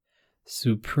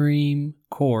Supreme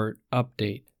Court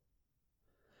Update.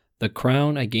 The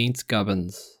Crown against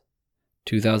Gubbins,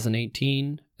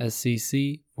 2018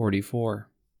 SCC 44.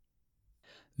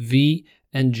 V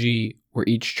and G were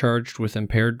each charged with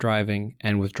impaired driving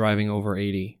and with driving over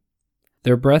 80.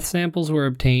 Their breath samples were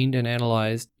obtained and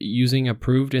analyzed using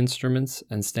approved instruments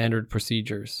and standard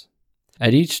procedures.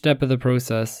 At each step of the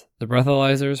process, the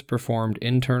breathalyzers performed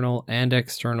internal and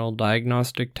external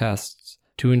diagnostic tests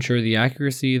to ensure the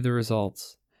accuracy of the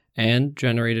results, and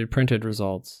generated printed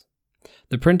results.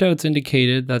 The printouts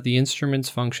indicated that the instruments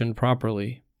functioned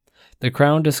properly. The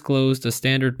Crown disclosed a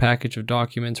standard package of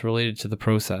documents related to the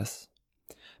process.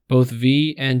 Both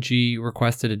V and G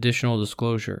requested additional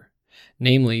disclosure,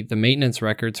 namely the maintenance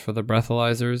records for the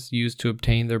breathalyzers used to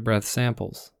obtain their breath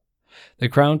samples. The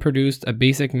Crown produced a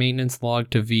basic maintenance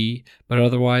log to V, but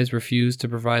otherwise refused to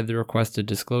provide the requested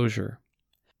disclosure.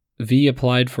 V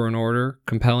applied for an order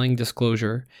compelling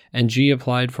disclosure, and G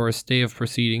applied for a stay of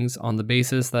proceedings on the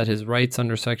basis that his rights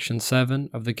under Section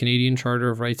 7 of the Canadian Charter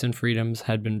of Rights and Freedoms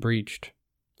had been breached.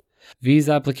 V's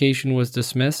application was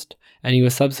dismissed, and he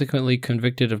was subsequently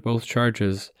convicted of both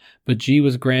charges, but G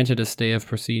was granted a stay of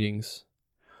proceedings.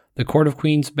 The Court of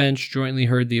Queen's Bench jointly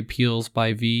heard the appeals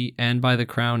by V and by the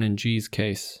Crown in G's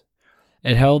case.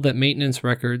 It held that maintenance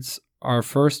records are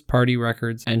first-party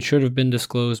records and should have been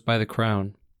disclosed by the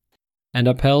Crown, and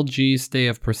upheld G's stay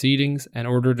of proceedings and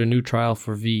ordered a new trial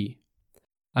for V.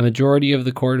 A majority of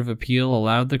the Court of Appeal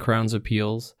allowed the Crown's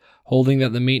appeals, holding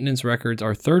that the maintenance records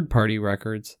are third-party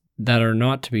records that are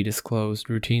not to be disclosed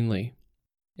routinely.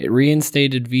 It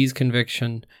reinstated V's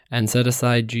conviction and set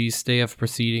aside G's stay of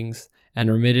proceedings and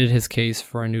remitted his case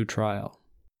for a new trial.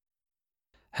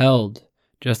 Held,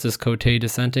 Justice Cote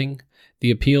dissenting,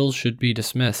 the appeals should be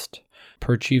dismissed,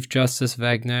 per Chief Justice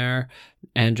Wagner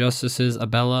and Justices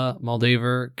Abella,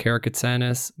 Moldaver,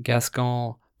 Karakatsanis,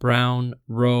 Gascon, Brown,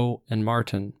 Rowe, and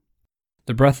Martin.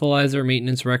 The breathalyzer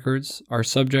maintenance records are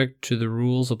subject to the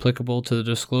rules applicable to the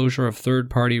disclosure of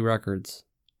third-party records.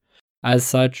 As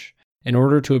such, in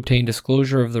order to obtain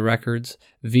disclosure of the records,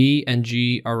 V and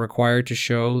G are required to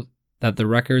show that the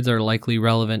records are likely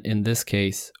relevant in this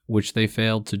case, which they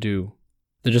failed to do.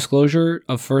 The disclosure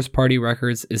of first-party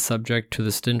records is subject to the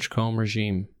Stinchcombe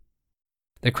regime.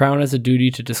 The Crown has a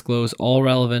duty to disclose all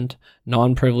relevant,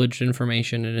 non-privileged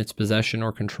information in its possession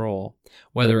or control,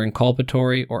 whether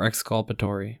inculpatory or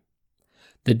exculpatory.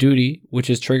 The duty, which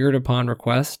is triggered upon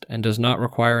request and does not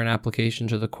require an application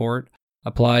to the court,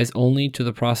 applies only to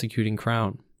the prosecuting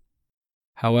Crown.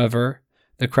 However,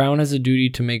 the Crown has a duty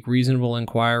to make reasonable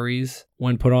inquiries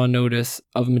when put on notice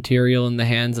of material in the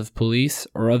hands of police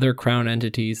or other Crown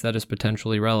entities that is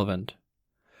potentially relevant.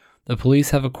 The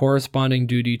police have a corresponding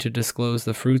duty to disclose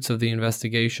the fruits of the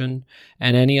investigation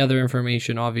and any other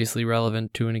information obviously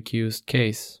relevant to an accused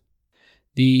case.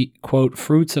 The, quote,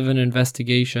 fruits of an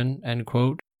investigation, end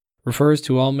quote, refers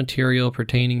to all material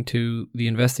pertaining to the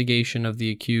investigation of the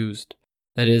accused,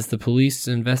 that is, the police's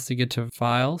investigative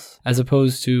files, as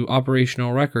opposed to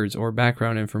operational records or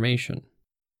background information.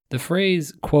 The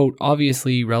phrase, quote,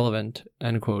 obviously relevant,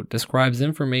 end quote, describes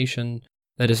information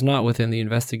that is not within the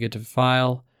investigative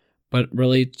file, but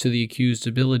relates to the accused's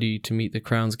ability to meet the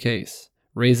Crown's case,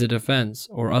 raise a defense,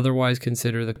 or otherwise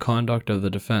consider the conduct of the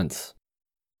defense.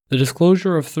 The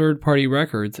disclosure of third-party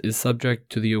records is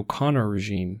subject to the O'Connor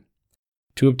regime.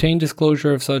 To obtain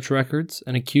disclosure of such records,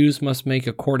 an accused must make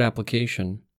a court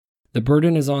application. The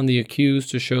burden is on the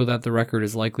accused to show that the record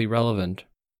is likely relevant.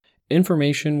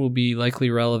 Information will be likely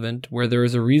relevant where there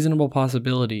is a reasonable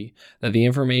possibility that the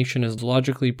information is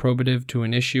logically probative to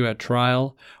an issue at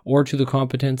trial or to the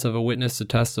competence of a witness to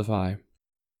testify.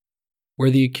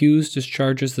 Where the accused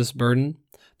discharges this burden,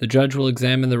 the judge will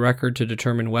examine the record to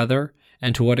determine whether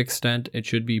and to what extent it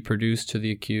should be produced to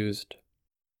the accused.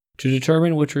 To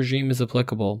determine which regime is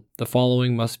applicable, the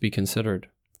following must be considered.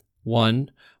 1.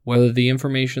 Whether the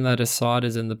information that is sought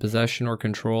is in the possession or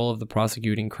control of the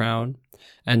prosecuting Crown,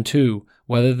 and 2.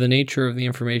 Whether the nature of the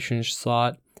information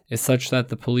sought is such that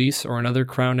the police or another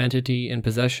Crown entity in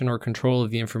possession or control of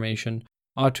the information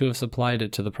ought to have supplied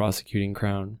it to the prosecuting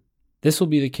Crown. This will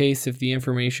be the case if the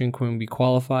information can be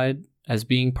qualified as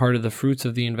being part of the fruits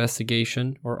of the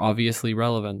investigation or obviously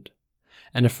relevant.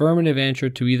 An affirmative answer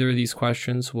to either of these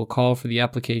questions will call for the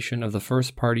application of the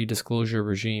first-party disclosure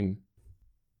regime.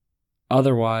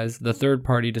 Otherwise, the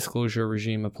third-party disclosure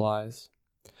regime applies.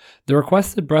 The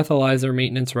requested breathalyzer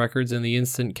maintenance records in the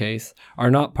instant case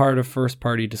are not part of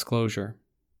first-party disclosure.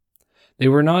 They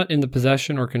were not in the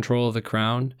possession or control of the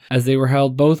Crown, as they were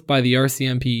held both by the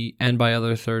RCMP and by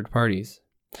other third parties.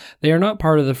 They are not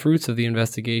part of the fruits of the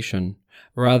investigation,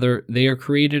 Rather, they are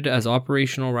created as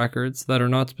operational records that are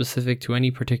not specific to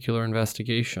any particular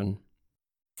investigation.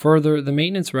 Further, the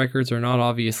maintenance records are not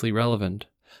obviously relevant.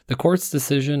 The court's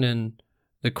decision in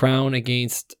The Crown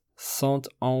against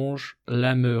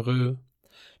Saint-Onge-Lamoureux,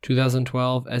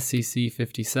 2012 SCC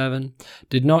 57,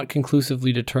 did not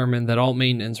conclusively determine that all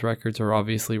maintenance records are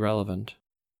obviously relevant.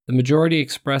 The majority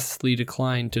expressly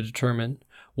declined to determine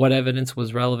what evidence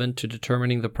was relevant to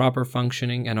determining the proper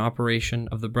functioning and operation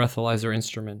of the breathalyzer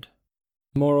instrument.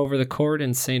 Moreover, the court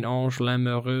in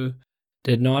Saint-Onge-Lamoureux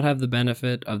did not have the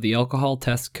benefit of the Alcohol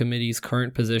Test Committee's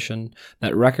current position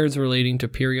that records relating to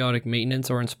periodic maintenance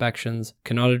or inspections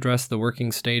cannot address the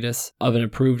working status of an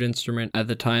approved instrument at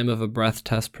the time of a breath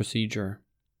test procedure.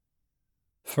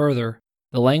 Further,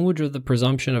 the language of the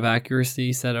presumption of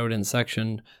accuracy set out in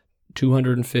Section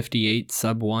 258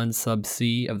 sub 1 sub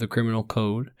c of the Criminal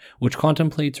Code, which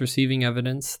contemplates receiving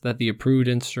evidence that the approved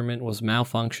instrument was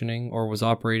malfunctioning or was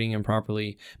operating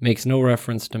improperly, makes no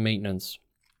reference to maintenance.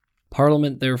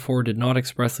 Parliament therefore did not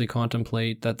expressly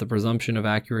contemplate that the presumption of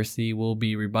accuracy will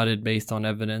be rebutted based on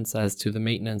evidence as to the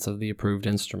maintenance of the approved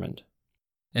instrument.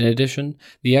 In addition,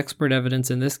 the expert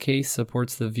evidence in this case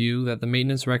supports the view that the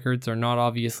maintenance records are not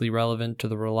obviously relevant to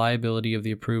the reliability of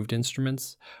the approved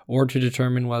instruments or to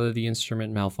determine whether the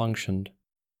instrument malfunctioned.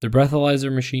 The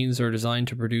breathalyzer machines are designed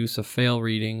to produce a fail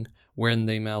reading when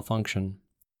they malfunction.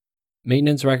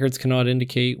 Maintenance records cannot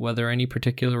indicate whether any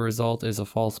particular result is a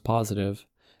false positive.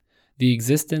 The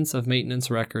existence of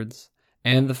maintenance records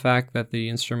and the fact that the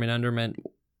instrument underwent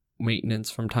maintenance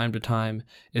from time to time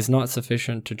is not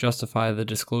sufficient to justify the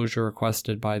disclosure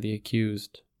requested by the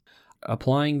accused.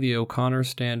 Applying the O'Connor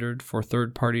standard for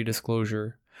third-party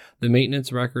disclosure, the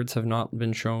maintenance records have not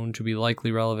been shown to be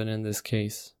likely relevant in this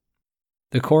case.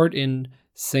 The court in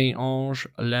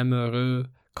Saint-Onge-Lamoureux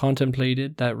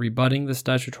contemplated that rebutting the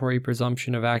statutory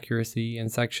presumption of accuracy in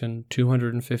Section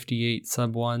 258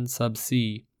 sub 1 sub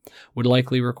c would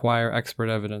likely require expert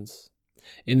evidence.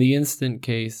 In the instant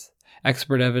case,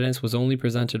 expert evidence was only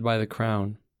presented by the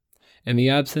Crown. In the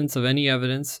absence of any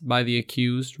evidence by the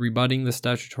accused rebutting the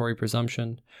statutory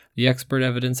presumption, the expert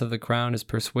evidence of the Crown is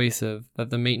persuasive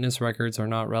that the maintenance records are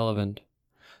not relevant.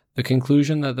 The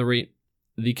conclusion that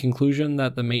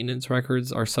the maintenance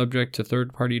records are subject to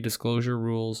third-party disclosure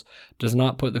rules does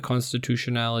not put the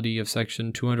constitutionality of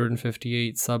Section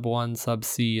 258 sub 1 sub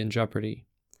c in jeopardy.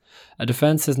 A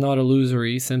defense is not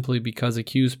illusory simply because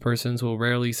accused persons will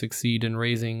rarely succeed in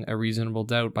raising a reasonable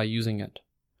doubt by using it.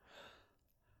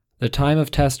 The time of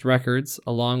test records,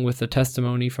 along with the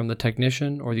testimony from the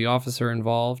technician or the officer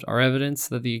involved, are evidence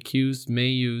that the accused may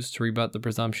use to rebut the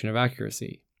presumption of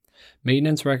accuracy.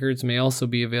 Maintenance records may also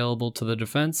be available to the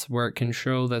defense where it can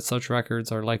show that such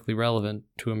records are likely relevant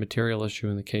to a material issue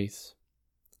in the case.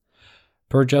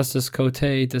 Per Justice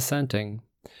Cote dissenting,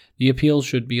 the appeal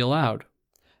should be allowed.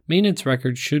 Maintenance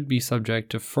records should be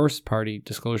subject to first-party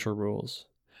disclosure rules.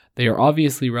 They are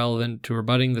obviously relevant to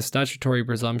rebutting the statutory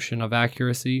presumption of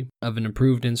accuracy of an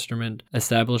approved instrument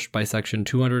established by Section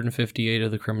 258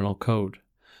 of the Criminal Code.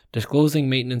 Disclosing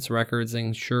maintenance records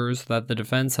ensures that the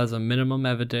defense has a minimum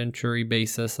evidentiary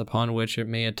basis upon which it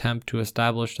may attempt to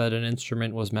establish that an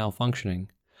instrument was malfunctioning.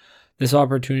 This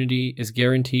opportunity is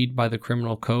guaranteed by the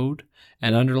Criminal Code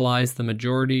and underlies the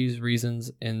majority's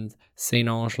reasons in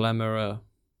Saint-Onge-Lamoureux.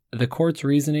 The court's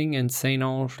reasoning in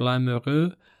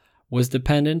Saint-Onge-Lamoureux was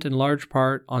dependent in large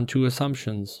part on two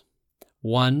assumptions.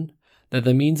 One, that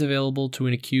the means available to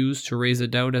an accused to raise a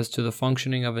doubt as to the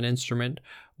functioning of an instrument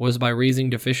was by raising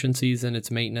deficiencies in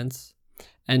its maintenance,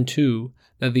 and two,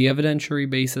 that the evidentiary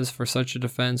basis for such a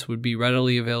defense would be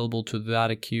readily available to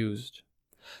that accused.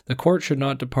 The court should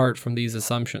not depart from these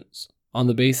assumptions, on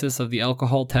the basis of the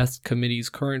Alcohol Test Committee's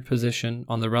current position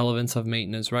on the relevance of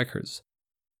maintenance records.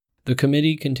 The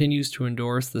committee continues to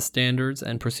endorse the standards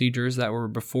and procedures that were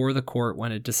before the court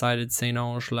when it decided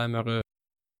Saint-Onge-Lamoureux.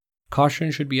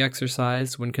 Caution should be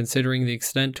exercised when considering the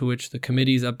extent to which the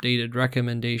committee's updated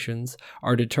recommendations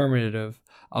are determinative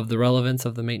of the relevance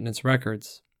of the maintenance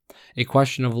records, a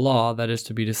question of law that is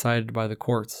to be decided by the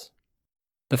courts.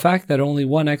 The fact that only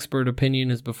one expert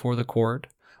opinion is before the court,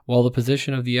 while the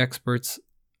position of the experts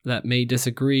that may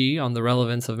disagree on the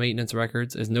relevance of maintenance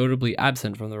records is notably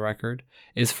absent from the record,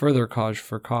 is further cause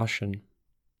for caution.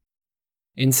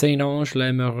 In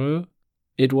Saint-Onge-Lamoureux,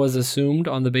 it was assumed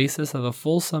on the basis of a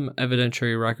fulsome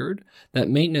evidentiary record that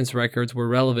maintenance records were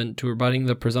relevant to rebutting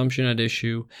the presumption at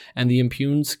issue, and the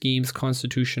impugned scheme's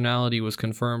constitutionality was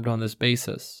confirmed on this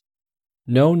basis.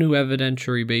 No new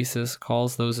evidentiary basis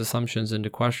calls those assumptions into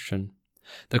question.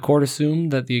 The court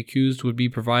assumed that the accused would be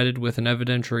provided with an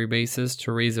evidentiary basis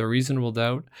to raise a reasonable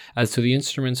doubt as to the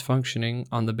instrument's functioning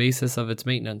on the basis of its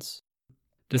maintenance.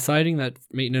 Deciding that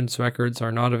maintenance records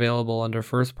are not available under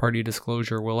first-party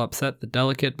disclosure will upset the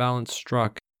delicate balance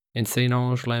struck in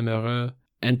Saint-Onge-Lamoureux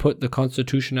and put the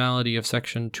constitutionality of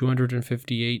Section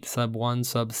 258 sub 1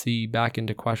 sub c back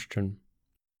into question.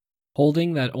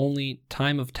 Holding that only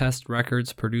time-of-test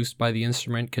records produced by the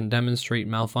instrument can demonstrate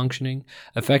malfunctioning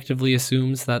effectively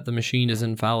assumes that the machine is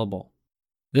infallible.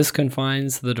 This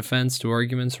confines the defense to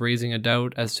arguments raising a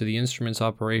doubt as to the instrument's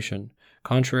operation,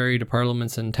 contrary to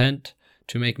Parliament's intent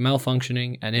to make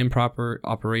malfunctioning and improper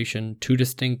operation two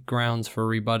distinct grounds for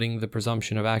rebutting the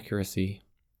presumption of accuracy.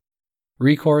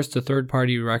 Recourse to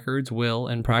third-party records will,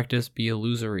 in practice, be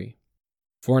illusory.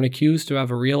 For an accused to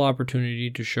have a real opportunity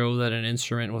to show that an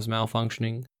instrument was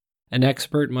malfunctioning, an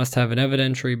expert must have an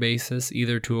evidentiary basis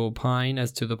either to opine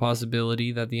as to the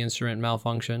possibility that the instrument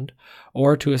malfunctioned,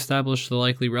 or to establish the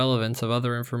likely relevance of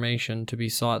other information to be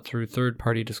sought through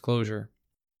third-party disclosure.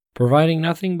 Providing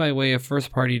nothing by way of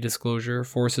first-party disclosure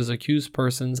forces accused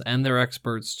persons and their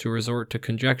experts to resort to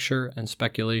conjecture and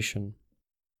speculation.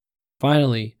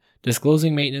 Finally,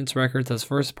 disclosing maintenance records as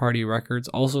first-party records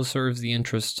also serves the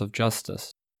interests of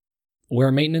justice.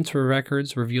 Where maintenance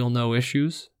records reveal no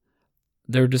issues,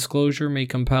 their disclosure may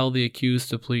compel the accused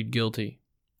to plead guilty.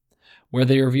 Where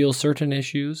they reveal certain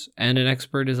issues, and an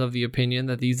expert is of the opinion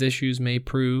that these issues may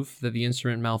prove that the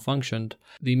instrument malfunctioned,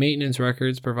 the maintenance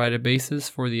records provide a basis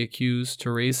for the accused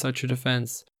to raise such a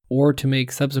defense or to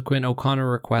make subsequent O'Connor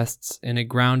requests in a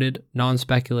grounded,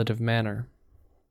 non-speculative manner.